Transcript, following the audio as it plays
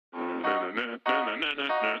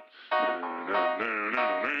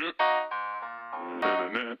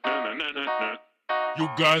Yo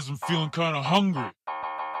guys, I'm feeling kinda hungry.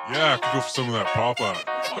 Yeah, I could go for some of that Popeye.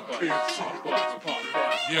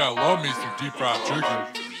 Yeah, I love me some deep fried chicken.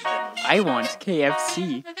 I want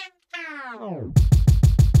KFC.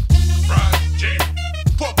 Fried chicken.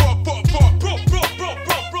 Pop, pop, pop, pop, pop, pop, pop,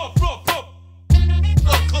 pop, pop, pop, pop.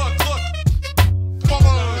 Cluck, cluck, cluck.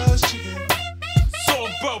 Popeye's chicken. Song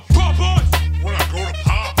about Popeyes. When I go to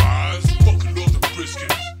Popeyes, fucking love the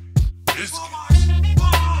biscuits.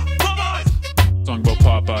 Popeyes. Song about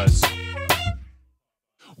Popeyes.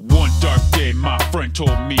 One dark day, my friend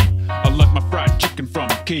told me I like my fried chicken from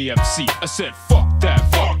KFC. I said, fuck that,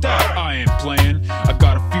 I ain't playing. I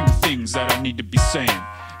got a few things that I need to be saying.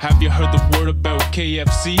 Have you heard the word about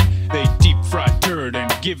KFC? They deep fry turd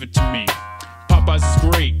and give it to me. Popeyes is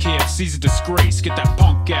great, KFC's a disgrace. Get that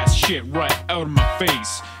punk ass shit right out of my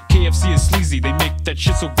face. KFC is sleazy, they make that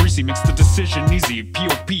shit so greasy. Makes the decision easy.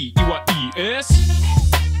 P.O.P.E.Y.E.s.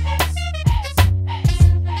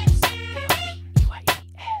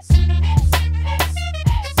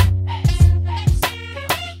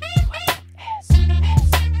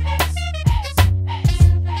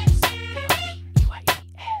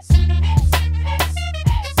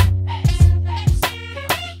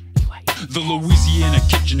 The Louisiana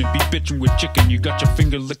kitchen, it be bitchin' with chicken. You got your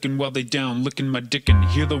finger licking while they down, licking my dickin'.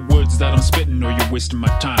 Hear the words that I'm spittin', or you're wasting my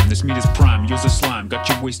time. This meat is prime, yours is slime, got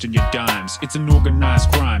you wasting your dimes. It's an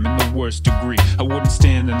organized crime in the worst degree. I wouldn't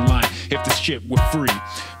stand in line if this shit were free.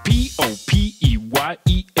 P.O.P.E.Y.E.s,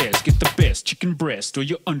 get the best chicken breast, or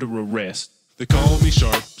you're under arrest. They call me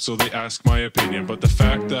sharp, so they ask my opinion. But the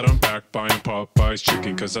fact that I'm back buying Popeye's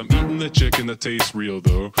chicken, cause I'm eating the chicken that tastes real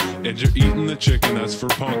though. And you're eating the chicken that's for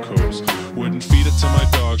punk hoes. Wouldn't feed it to my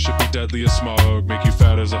dog, should be deadly as smog. Make you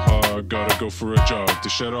fat as a hog, gotta go for a jog to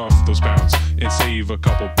shed off those pounds and save a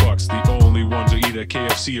couple bucks. The only ones who eat at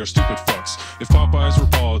KFC are stupid fucks. If Popeyes were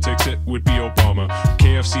politics, it would be Obama.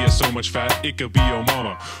 KFC has so much fat, it could be your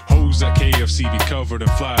mama. Hoes at KFC be covered in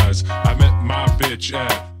flies. I met my bitch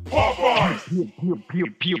at Popeyes!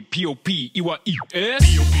 P.O.P.E.Y.E.s.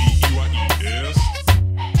 P.O.P.E.Y.E.s.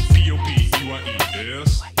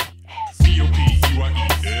 P.O.P.E.Y.E.s.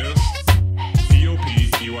 P.O.P.E.Y.E.s.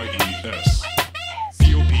 P.O.P.E.Y.E.s.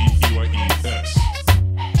 P.O.P.E.Y.E.s.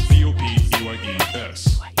 P.O.P.E.Y.E.s.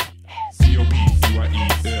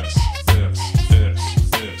 P.O.P.E.Y.E.s.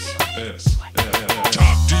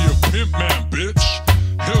 Talk to your pimp man, bitch.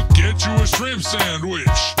 He'll get you a shrimp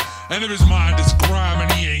sandwich. And if his mind is grime and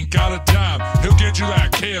he ain't got a dime, he'll get you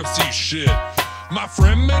that KFC shit. My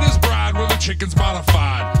friend met his bride with the chicken's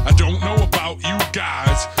modified. I don't know about you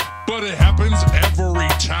guys, but it happens every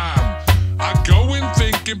time. I go in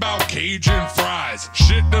thinking about Cajun fries.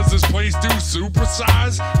 Shit, does this place do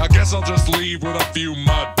supersize? I guess I'll just leave with a few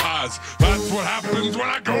mud pies. That's what happens when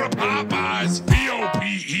I go to Popeyes.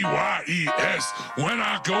 P.O.P.E.Y.E.s. When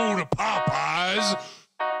I go to Popeyes.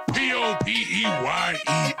 P.O.P.E.Y.E.s.